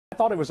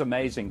thought it was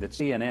amazing that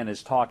CNN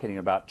is talking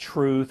about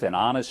truth and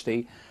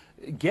honesty.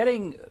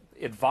 Getting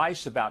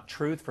advice about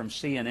truth from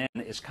CNN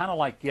is kind of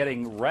like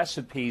getting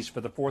recipes for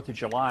the 4th of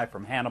July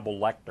from Hannibal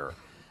Lecter.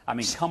 I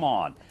mean, come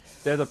on.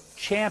 They're the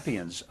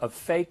champions of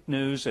fake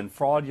news and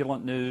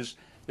fraudulent news.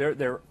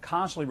 They're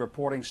constantly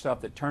reporting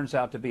stuff that turns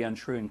out to be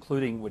untrue,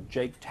 including when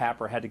Jake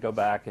Tapper had to go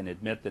back and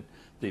admit that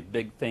the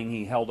big thing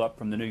he held up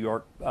from the New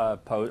York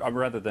Post, or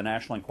rather the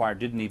National Enquirer,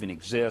 didn't even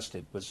exist.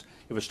 It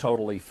was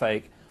totally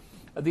fake.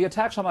 The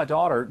attacks on my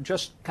daughter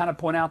just kind of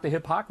point out the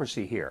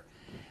hypocrisy here.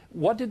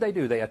 What did they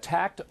do? They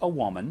attacked a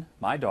woman,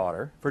 my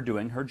daughter, for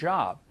doing her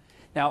job.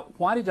 Now,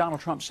 why did Donald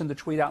Trump send the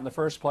tweet out in the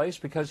first place?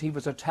 Because he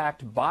was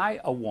attacked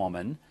by a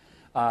woman,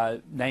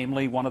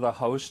 namely one of the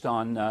hosts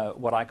on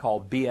what I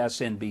call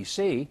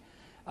BSNBC,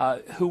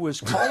 who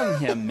was calling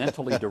him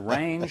mentally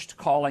deranged,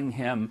 calling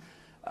him,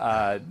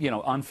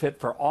 unfit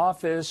for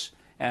office,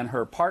 and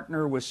her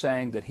partner was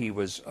saying that he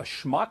was a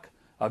schmuck,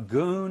 a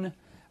goon,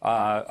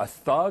 a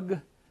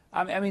thug.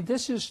 I mean,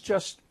 this is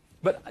just,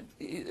 but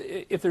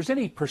if there's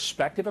any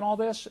perspective in all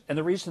this, and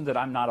the reason that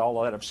I'm not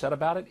all that upset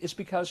about it is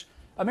because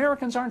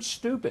Americans aren't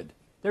stupid.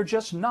 They're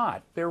just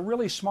not. They're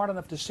really smart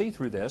enough to see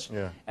through this.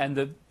 Yeah. And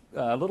the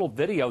little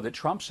video that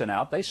Trump sent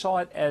out, they saw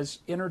it as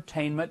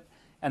entertainment,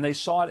 and they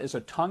saw it as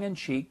a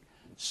tongue-in-cheek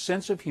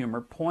sense of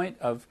humor, point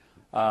of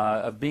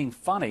being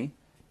funny.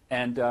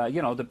 And,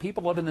 the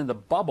people living in the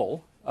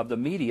bubble of the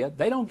media,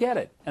 they don't get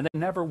it. And they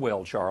never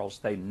will, Charles.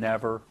 They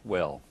never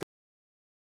will.